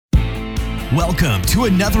Welcome to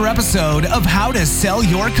another episode of How to Sell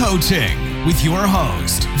Your Coaching with your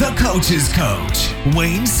host, the Coach's Coach,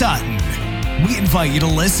 Wayne Sutton. We invite you to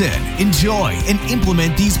listen, enjoy, and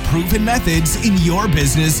implement these proven methods in your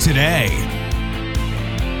business today.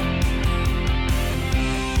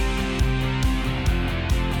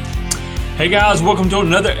 Hey guys, welcome to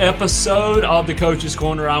another episode of the Coach's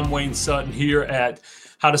Corner. I'm Wayne Sutton here at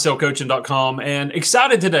howtosellcoaching.com and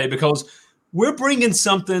excited today because we're bringing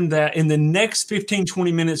something that in the next 15,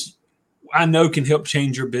 20 minutes, I know can help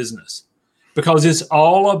change your business because it's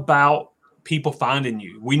all about people finding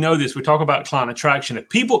you. We know this. We talk about client attraction.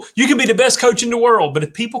 You can be the best coach in the world, but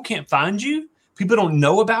if people can't find you, people don't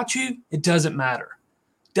know about you, it doesn't matter.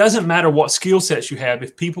 It doesn't matter what skill sets you have.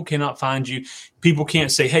 If people cannot find you, people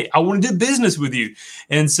can't say, hey, I want to do business with you.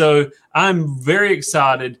 And so I'm very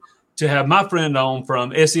excited to have my friend on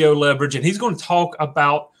from SEO Leverage, and he's going to talk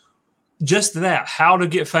about just that, how to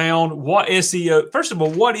get found, what SEO. First of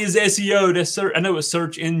all, what is SEO? I know it's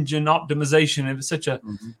search engine optimization, and it's such a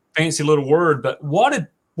fancy little word, but what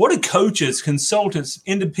do coaches, consultants,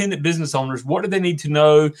 independent business owners, what do they need to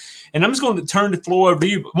know? And I'm just going to turn the floor over to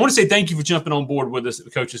you. I want to say thank you for jumping on board with us at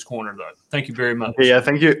the Coach's Corner, though. Thank you very much. Yeah,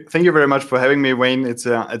 thank you. Thank you very much for having me, Wayne. It's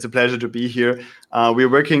a pleasure to be here. We're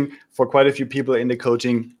working for quite a few people in the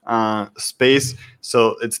coaching space,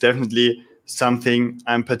 so it's definitely something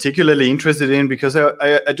I'm particularly interested in because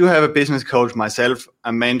I do have a business coach myself,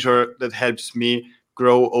 a mentor that helps me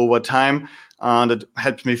grow over time, that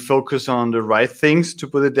helps me focus on the right things, to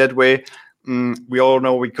put it that way. We all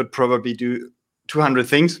know we could probably do 200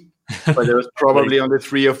 things, but there's probably only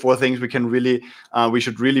 3 or 4 things we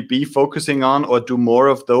should really be focusing on or do more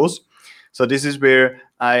of those. So this is where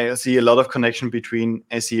I see a lot of connection between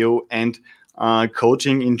SEO and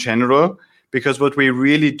coaching in general, because what we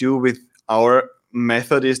really do with our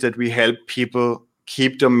method is that we help people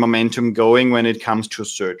keep the momentum going when it comes to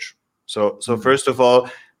search. So first of all,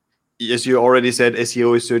 as you already said,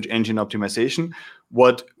 SEO is search engine optimization.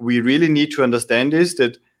 What we really need to understand is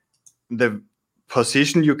that the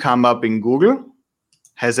position you come up in Google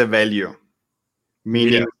has a value,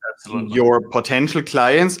 meaning your potential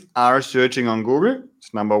clients are searching on Google.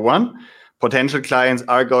 It's number one. Potential clients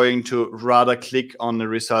are going to rather click on the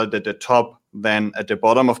result at the top than at the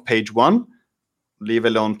bottom of page 1, leave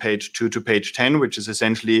alone page 2 to page 10, which is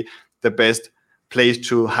essentially the best place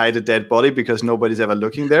to hide a dead body because nobody's ever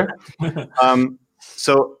looking there.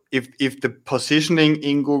 So if the positioning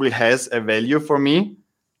in Google has a value for me,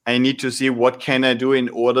 I need to see what can I do in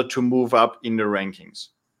order to move up in the rankings.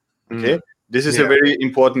 Okay, this is a very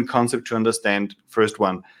important concept to understand. First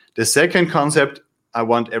one. The second concept I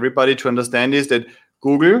want everybody to understand is that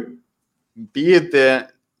Google, be it the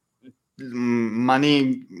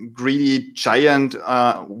money greedy giant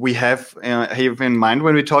we have in mind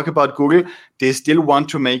when we talk about Google, they still want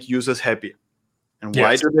to make users happy. And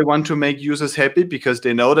why do they want to make users happy? Because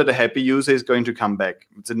they know that a happy user is going to come back.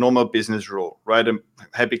 It's a normal business rule, right? A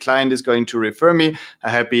happy client is going to refer me.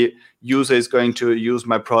 A happy user is going to use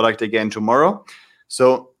my product again tomorrow.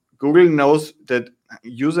 So Google knows that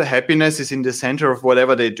user happiness is in the center of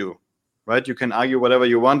whatever they do. Right? You can argue whatever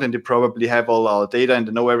you want, and they probably have all our data and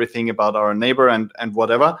they know everything about our neighbor and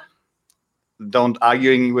whatever. Don't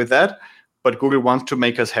arguing with that. But Google wants to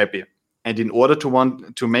make us happy. And in order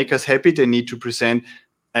to make us happy, they need to present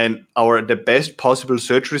the best possible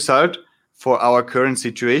search result for our current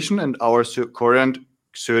situation and our current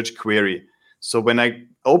search query. So when I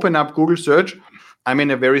open up Google search, I'm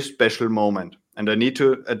in a very special moment. And I need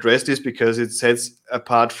to address this because it sets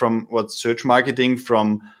apart from what search marketing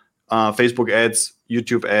from Facebook ads,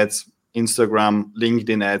 YouTube ads, Instagram,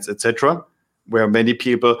 LinkedIn ads, etc., where many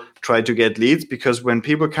people try to get leads, because when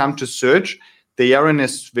people come to search, they are in a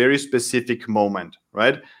very specific moment,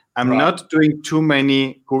 right? I'm not doing too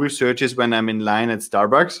many Google searches when I'm in line at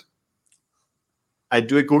Starbucks. I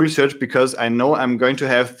do a Google search because I know I'm going to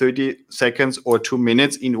have 30 seconds or 2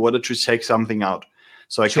 minutes in order to check something out.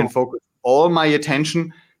 So I can focus all my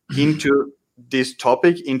attention into this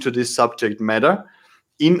topic, into this subject matter,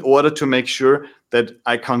 in order to make sure that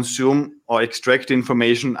I consume or extract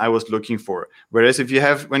information I was looking for. Whereas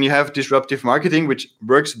when you have disruptive marketing, which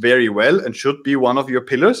works very well and should be one of your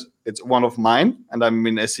pillars, it's one of mine, and I'm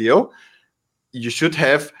in SEO, you should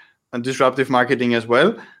have a disruptive marketing as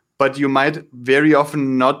well, but you might very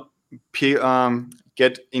often not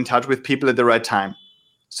get in touch with people at the right time.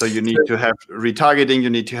 So you need to have retargeting, you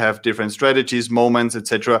need to have different strategies, moments,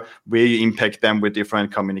 etc., where you impact them with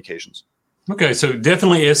different communications. Okay, so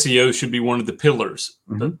definitely SEO should be one of the pillars.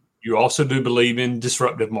 But you also do believe in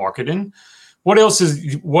disruptive marketing. What else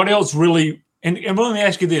really, and let me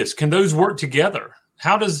ask you this, can those work together?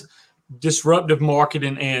 How does disruptive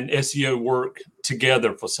marketing and SEO work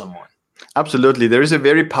together for someone? Absolutely. There is a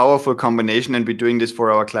very powerful combination, and we're doing this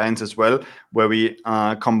for our clients as well, where we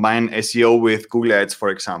combine SEO with Google Ads, for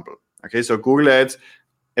example. Okay, so Google Ads,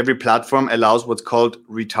 every platform allows what's called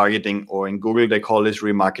retargeting, or in Google, they call this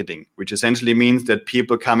remarketing, which essentially means that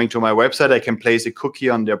people coming to my website, I can place a cookie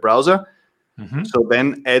on their browser. Mm-hmm. So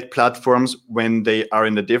then ad platforms, when they are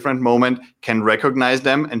in a different moment, can recognize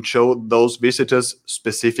them and show those visitors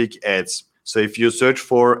specific ads. So if you search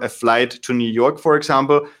for a flight to New York, for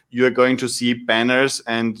example, you are going to see banners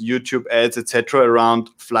and YouTube ads, etc., around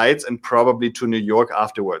flights and probably to New York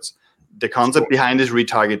afterwards. The concept behind is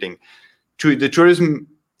retargeting. The tourism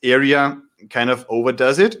area kind of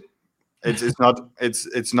overdoes it. It's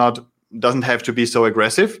not doesn't have to be so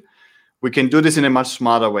aggressive. We can do this in a much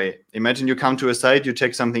smarter way. Imagine you come to a site, you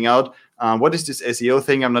check something out. What is this SEO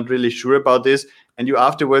thing? I'm not really sure about this. And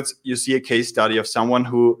afterwards, you see a case study of someone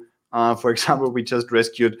who, for example, we just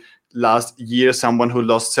rescued last year someone who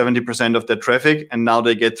lost 70% of their traffic, and now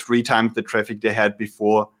they get 3 times the traffic they had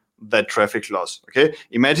before that traffic loss. Okay,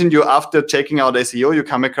 imagine you, after checking out SEO, you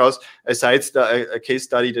come across a case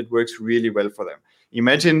study that works really well for them.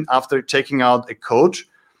 Imagine after checking out a coach,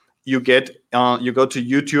 you go to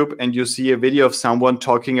YouTube and you see a video of someone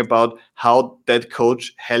talking about how that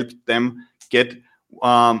coach helped them get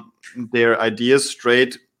their ideas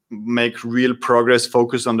straight, make real progress,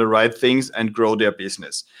 focus on the right things, and grow their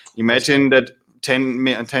business. Imagine that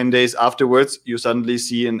 10 days afterwards, you suddenly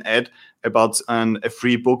see an ad about a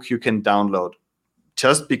free book you can download,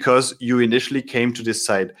 just because you initially came to this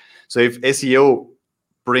site. So if SEO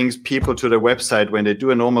brings people to the website, when they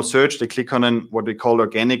do a normal search, they click on what we call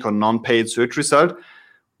organic or non-paid search result,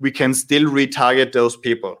 we can still retarget those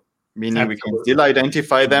people, meaning we can still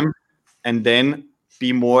identify them and then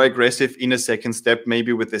be more aggressive in a second step,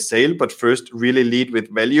 maybe with a sale, but first really lead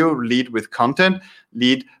with value, lead with content,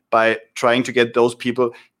 lead by trying to get those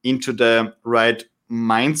people into the right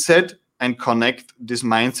mindset and connect this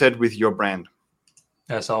mindset with your brand.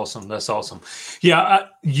 That's awesome. That's awesome. Yeah,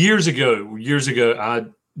 years ago, I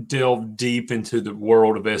delved deep into the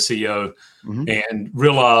world of SEO and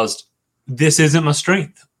realized this isn't my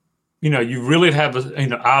strength. You really have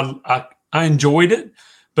I enjoyed it,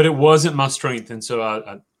 but it wasn't my strength. And so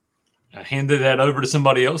I handed that over to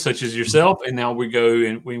somebody else, such as yourself. And now we go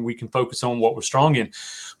and we can focus on what we're strong in.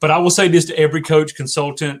 But I will say this to every coach,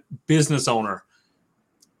 consultant, business owner: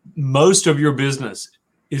 most of your business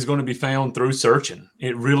is going to be found through searching.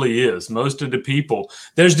 It really is. Most of the people,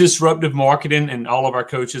 there's disruptive marketing, and all of our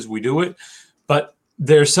coaches, we do it. But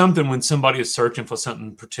there's something when somebody is searching for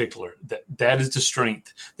something particular, that is the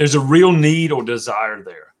strength. There's a real need or desire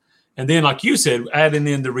there. And then, like you said, adding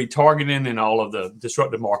in the retargeting and all of the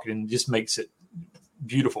disruptive marketing just makes it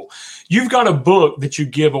beautiful. You've got a book that you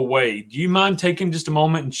give away. Do you mind taking just a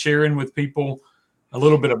moment and sharing with people a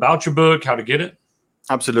little bit about your book, how to get it?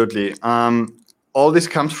 Absolutely. All this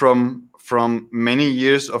comes from many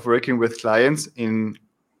years of working with clients, in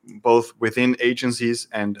both within agencies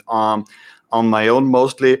and on my own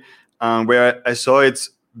mostly, where I saw it's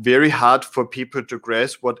very hard for people to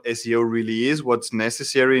grasp what SEO really is, what's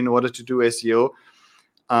necessary in order to do SEO,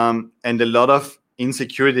 and a lot of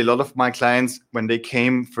insecurity. A lot of my clients, when they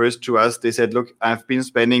came first to us, they said, look, I've been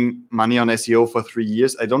spending money on SEO for 3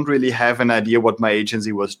 years. I don't really have an idea what my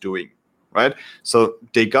agency was doing. Right? So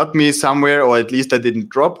they got me somewhere, or at least I didn't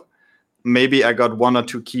drop. Maybe I got 1 or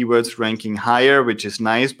 2 keywords ranking higher, which is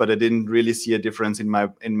nice, but I didn't really see a difference in my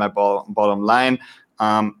bottom line.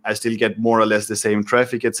 I still get more or less the same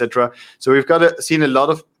traffic, etc. So we've seen a lot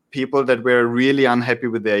of people that were really unhappy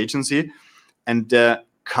with their agency, and the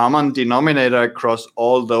common denominator across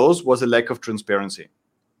all those was a lack of transparency.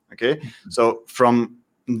 Okay, so from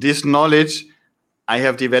this knowledge, I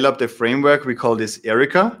have developed a framework. We call this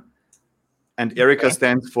ERICA. And ERICA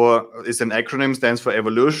is an acronym, stands for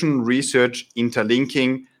Evolution, Research,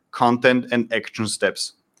 Interlinking, Content, and Action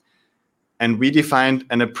Steps. And we defined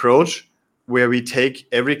an approach where we take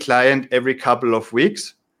every client every couple of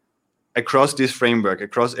weeks across this framework,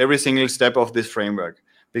 across every single step of this framework.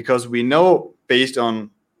 Because we know, based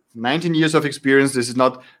on 19 years of experience, this is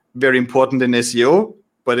not very important in SEO,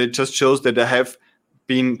 but it just shows that I have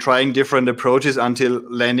been trying different approaches until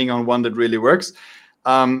landing on one that really works.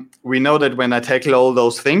 We know that when I tackle all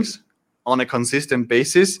those things on a consistent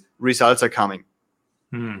basis, results are coming.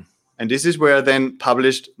 And this is where I then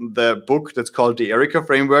published the book that's called the ERICA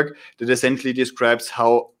Framework, that essentially describes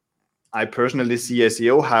how I personally see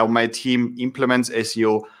SEO, how my team implements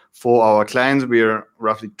SEO for our clients. We're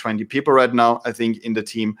roughly 20 people right now, I think, in the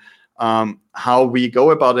team. how we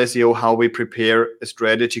go about SEO, how we prepare a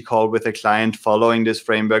strategy call with a client following this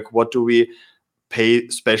framework. What do we pay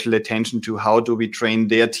special attention to? How do we train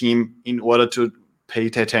their team in order to pay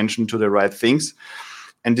attention to the right things?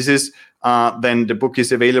 And this is then the book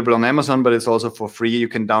is available on Amazon, but it's also for free. You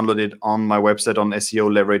can download it on my website on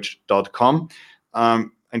seoleverage.com.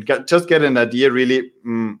 And just get an idea, really.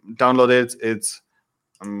 Download it. It's,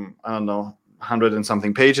 I don't know, 100 and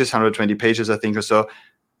something pages, 120 pages, I think, or so.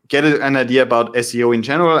 Get an idea about SEO in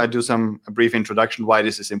general. I do a brief introduction, why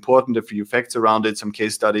this is important, a few facts around it, some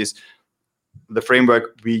case studies, the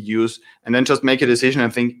framework we use, and then just make a decision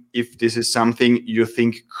and think if this is something you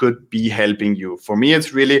think could be helping you. For me,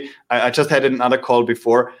 it's really, I just had another call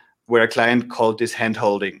before where a client called this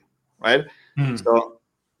hand-holding, right? So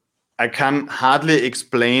I can hardly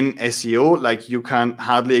explain SEO, like you can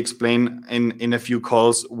hardly explain in a few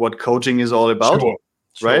calls what coaching is all about,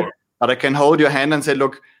 right? But I can hold your hand and say,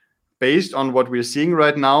 look, based on what we're seeing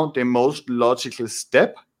right now, the most logical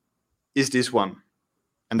step is this one.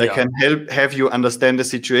 And I can have you understand the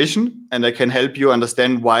situation, and I can help you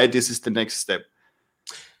understand why this is the next step.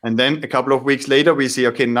 And then a couple of weeks later, we see,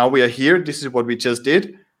 okay, now we are here. This is what we just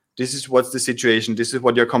did. This is what's the situation. This is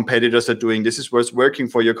what your competitors are doing. This is what's working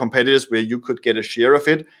for your competitors where you could get a share of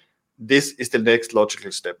it. This is the next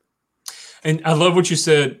logical step. And I love what you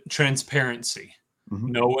said, transparency.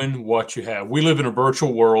 Knowing what you have. We live in a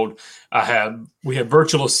virtual world. We have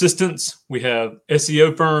virtual assistants. We have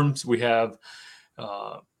SEO firms. We have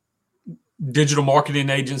digital marketing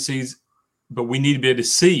agencies, but we need to be able to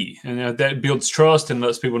see, and that builds trust and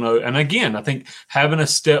lets people know. And again, I think having a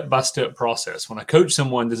step-by-step process. When I coach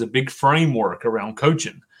someone, there's a big framework around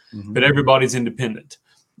coaching, but everybody's independent.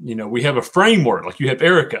 We have a framework, like you have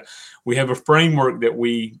Erica. We have a framework that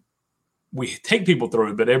we take people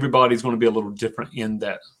through, but everybody's going to be a little different in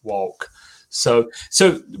that walk. So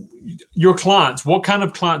your clients, what kind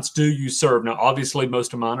of clients do you serve? Now, obviously,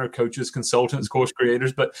 most of mine are coaches, consultants, course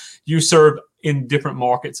creators, but you serve in different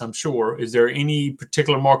markets, I'm sure. Is there any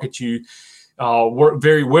particular market you work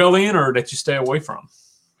very well in or that you stay away from?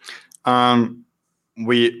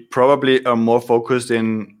 We probably are more focused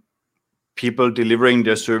in people delivering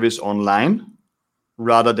their service online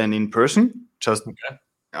rather than in person.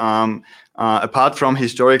 Apart from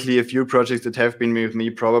historically a few projects that have been with me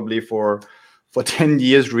probably for 10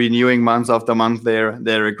 years, renewing month after month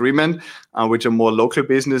their agreement, which are more local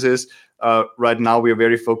businesses. Right now, we are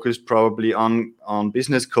very focused probably on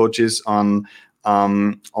business coaches, on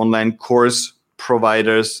online course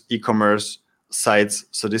providers, e-commerce sites.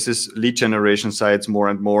 So this is lead generation sites more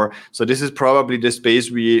and more. So this is probably the space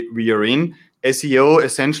we are in. SEO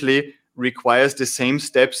essentially requires the same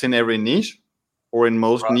steps in every niche or in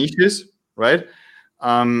most niches, right?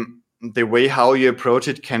 The way how you approach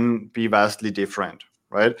it can be vastly different,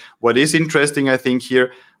 right? What is interesting, I think,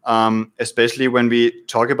 here, especially when we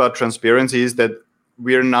talk about transparency, is that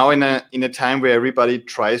we are now in a time where everybody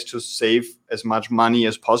tries to save as much money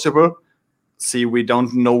as possible. See, we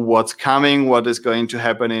don't know what's coming, what is going to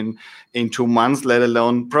happen in 2 months, let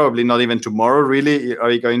alone probably not even tomorrow, really. Are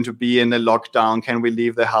we going to be in a lockdown? Can we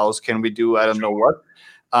leave the house? Can we do I don't know what?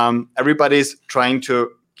 Everybody's trying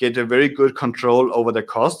to get a very good control over the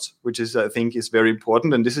costs, which is, I think, is very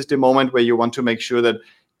important. And this is the moment where you want to make sure that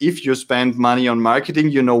if you spend money on marketing,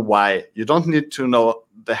 you know why. You don't need to know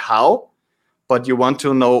the how, but you want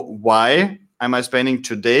to know why am I spending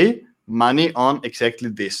today money on exactly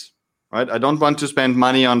this, right? I don't want to spend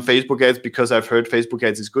money on Facebook ads because I've heard Facebook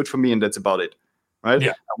ads is good for me and that's about it, right?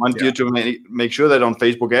 I want you to make sure that on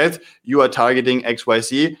Facebook ads, you are targeting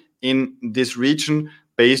XYZ in this region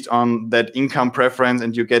based on that income preference,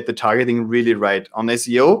 and you get the targeting really right. On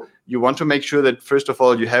SEO, you want to make sure that, first of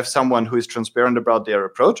all, you have someone who is transparent about their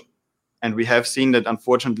approach. And we have seen that,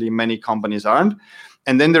 unfortunately, many companies aren't.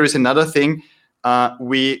 And then there is another thing.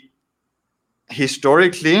 We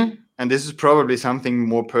historically, and this is probably something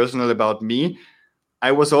more personal about me,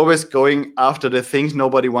 I was always going after the things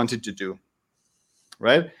nobody wanted to do,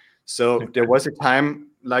 right? So there was a time,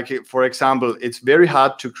 like, for example, it's very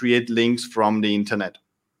hard to create links from the internet,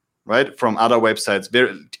 right? From other websites.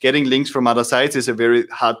 Getting links from other sites is a very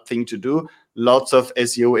hard thing to do. Lots of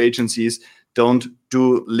SEO agencies don't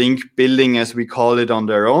do link building, as we call it, on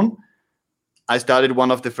their own. I started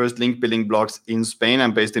one of the first link building blogs in Spain.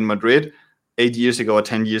 I'm based in Madrid 8 years ago or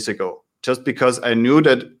 10 years ago, just because I knew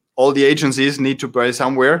that all the agencies need to buy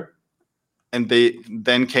somewhere, and they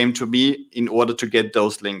then came to me in order to get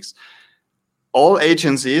those links. All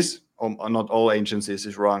agencies, or not all agencies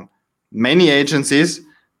is wrong, many agencies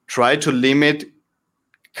try to limit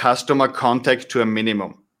customer contact to a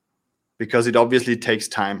minimum because it obviously takes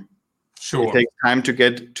time. Sure. It takes time to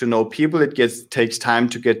get to know people. Takes time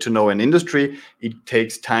to get to know an industry. It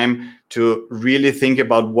takes time to really think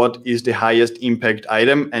about what is the highest impact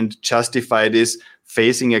item and justify this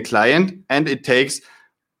facing a client. And it takes,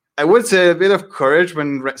 I would say, a bit of courage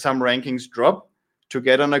when some rankings drop to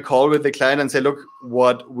get on a call with the client and say, look,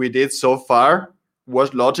 what we did so far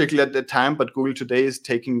was logical at the time, but Google today is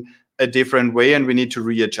taking a different way and we need to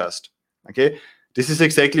readjust. Okay. This is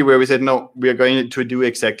exactly where we said, no, we are going to do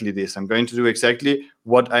exactly this. I'm going to do exactly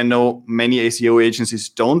what I know many SEO agencies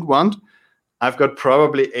don't want. I've got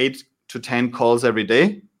probably 8 to 10 calls every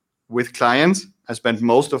day with clients. I spend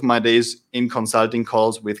most of my days in consulting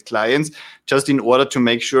calls with clients just in order to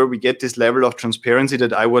make sure we get this level of transparency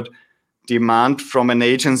that I would demand from an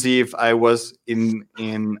agency if I was in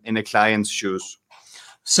a client's shoes.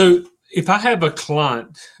 So if I have a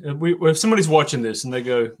client, if somebody's watching this and they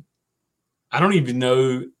go, I don't even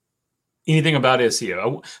know anything about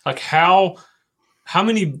SEO. Like how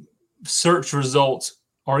many search results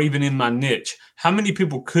are even in my niche? How many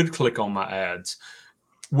people could click on my ads?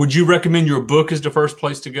 Would you recommend your book as the first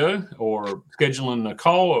place to go, or scheduling a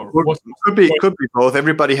call, or what? Could be both.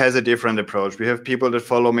 Everybody has a different approach. We have people that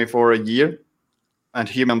follow me for a year and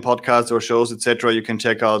hear me on podcasts or shows, etc. You can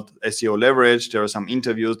check out SEO Leverage. There are some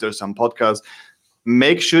interviews. There's some podcasts.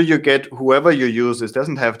 Make sure you get whoever you use. This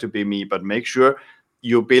doesn't have to be me, but make sure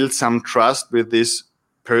you build some trust with this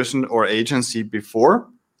person or agency before.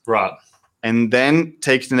 Right. And then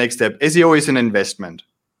take the next step. SEO is an investment,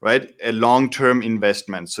 right? A long-term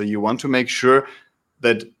investment. So you want to make sure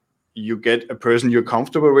that you get a person you're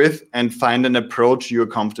comfortable with and find an approach you're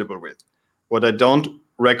comfortable with. What I don't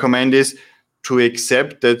recommend is to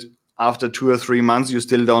accept that after 2 or 3 months, you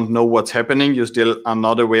still don't know what's happening. You still are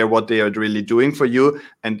not aware what they are really doing for you.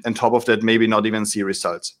 And on top of that, maybe not even see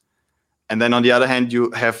results. And then on the other hand, you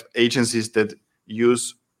have agencies that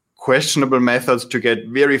use questionable methods to get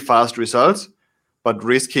very fast results, but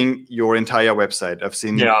risking your entire website. I've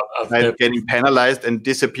seen getting penalized and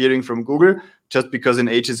disappearing from Google just because an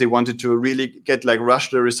agency wanted to really get rush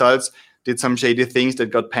the results, did some shady things that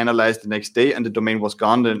got penalized the next day, and the domain was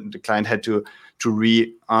gone. And the client had to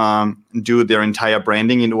do their entire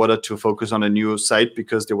branding in order to focus on a new site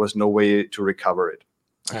because there was no way to recover it.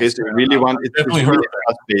 Okay, so you really want it's really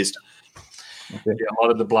fast-based. Okay. Yeah, a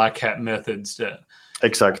lot of the black hat methods.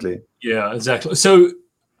 Exactly. Yeah, exactly. So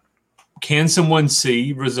can someone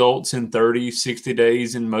see results in 30, 60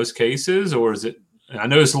 days in most cases, or is it, I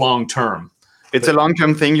know it's long-term. It's a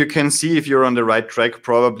long-term thing. You can see if you're on the right track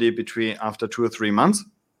probably after 2 or 3 months.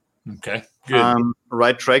 Okay, good.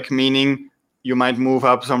 Right track meaning you might move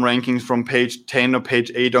up some rankings from page 10 or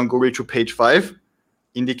page 8 on Google to page 5,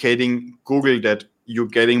 indicating Google that you're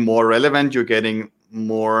getting more relevant, you're getting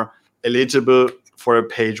more eligible for a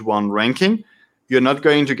page 1 ranking. You're not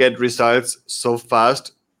going to get results so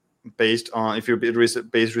fast based on if you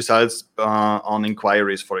base results on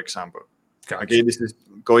inquiries, for example. Gotcha. Okay, this is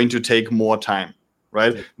going to take more time,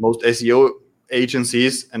 right? Yeah. Most SEO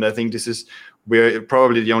agencies, and I think this is where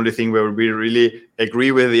probably the only thing where we really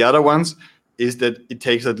agree with the other ones, is that it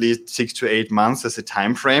takes at least 6 to 8 months as a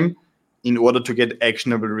time frame in order to get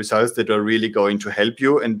actionable results that are really going to help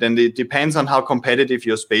you. And then it depends on how competitive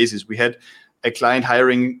your space is. We had a client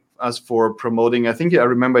hiring us for promoting, I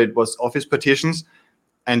remember it was office partitions,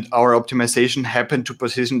 and our optimization happened to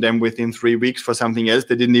position them within 3 weeks for something else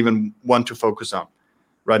they didn't even want to focus on.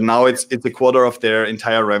 Right now, it's a quarter of their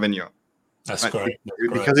entire revenue. That's great.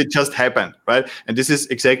 Because it just happened, right? And this is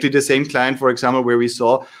exactly the same client, for example, where we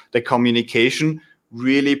saw the communication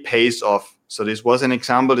really pays off. So this was an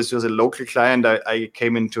example. This was a local client. I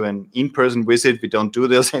came into an in-person visit. We don't do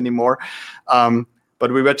this anymore.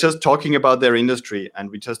 But we were just talking about their industry, and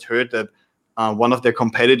we just heard that one of their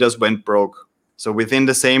competitors went broke. So within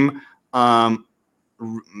the same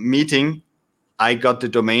meeting, I got the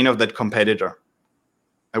domain of that competitor.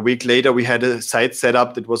 A week later, we had a site set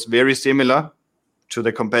up that was very similar to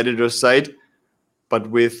the competitor's site, but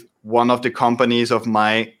with one of the companies of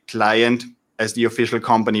my client as the official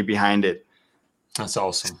company behind it. That's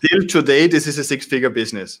awesome. Still today, this is a 6-figure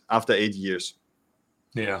business after 8 years.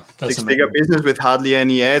 Yeah. That's 6-figure business with hardly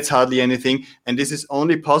any ads, hardly anything. And this is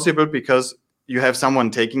only possible because you have someone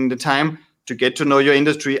taking the time to get to know your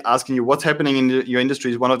industry, asking you what's happening in your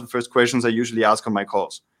industry is one of the first questions I usually ask on my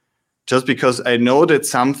calls. Just because I know that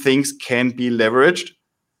some things can be leveraged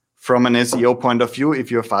from an SEO point of view if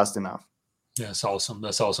you're fast enough. Yeah, that's awesome.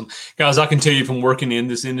 That's awesome. Guys, I can tell you from working in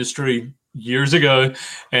this industry years ago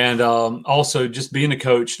and also just being a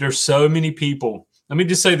coach, there's so many people. Let me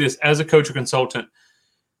just say this, as a coach or consultant,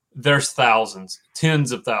 there's thousands,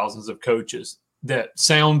 tens of thousands of coaches that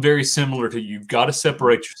sound very similar to you. You've got to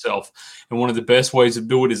separate yourself. And one of the best ways to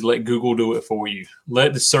do it is let Google do it for you.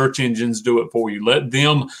 Let the search engines do it for you. Let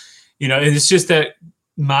them, and it's just that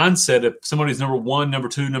mindset of somebody's number 1, number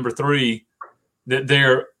 2, number 3, that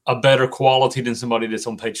they're a better quality than somebody that's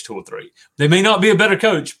on page 2 or 3. They may not be a better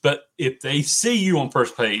coach, but if they see you on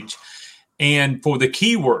first page and for the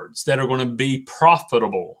keywords that are going to be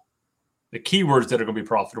profitable,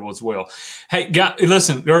 as well. Hey, guys,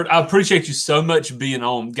 listen, I appreciate you so much being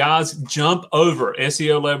on. Guys, jump over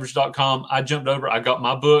SEOleverage.com. I jumped over. I got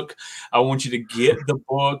my book. I want you to get the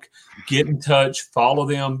book, get in touch, follow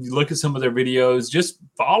them, look at some of their videos. Just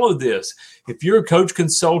follow this. If you're a coach,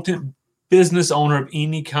 consultant, business owner of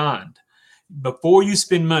any kind, before you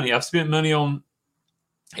spend money, I've spent money on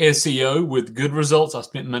SEO with good results. I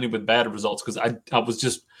spent money with bad results because I was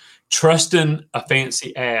just trusting a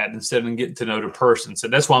fancy ad instead of getting to know the person. So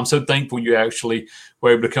that's why I'm so thankful you actually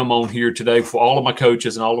were able to come on here today for all of my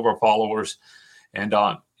coaches and all of our followers. And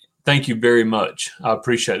thank you very much. I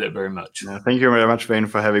appreciate that very much. Yeah, thank you very much, Wayne,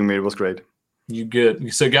 for having me. It was great. You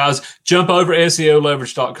good. So guys, jump over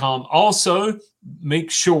SEOleverage.com. Also, make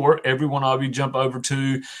sure every one of you jump over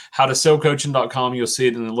to howtosellcoaching.com. You'll see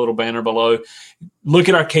it in the little banner below. Look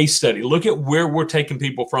at our case study. Look at where we're taking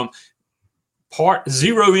people from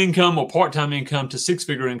zero income or part-time income to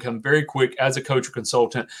 6-figure income very quick as a coach or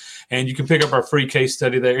consultant. And you can pick up our free case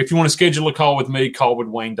study there. If you want to schedule a call with me,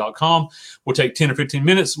 callwithwayne.com. We'll take 10 or 15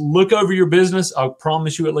 minutes. Look over your business. I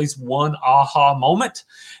promise you at least one aha moment.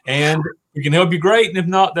 And we can help you, great. And if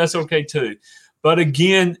not, that's okay too. But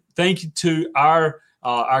again, thank you to our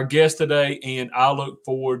guest today. And I look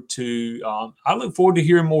forward to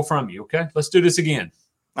hearing more from you. Okay, let's do this again.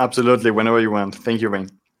 Absolutely. Whenever you want. Thank you, Wayne.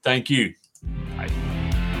 Thank you. Bye.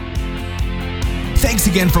 Thanks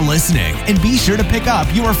again for listening, and be sure to pick up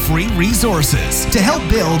your free resources to help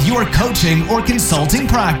build your coaching or consulting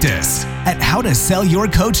practice at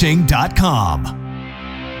howtosellyourcoaching.com.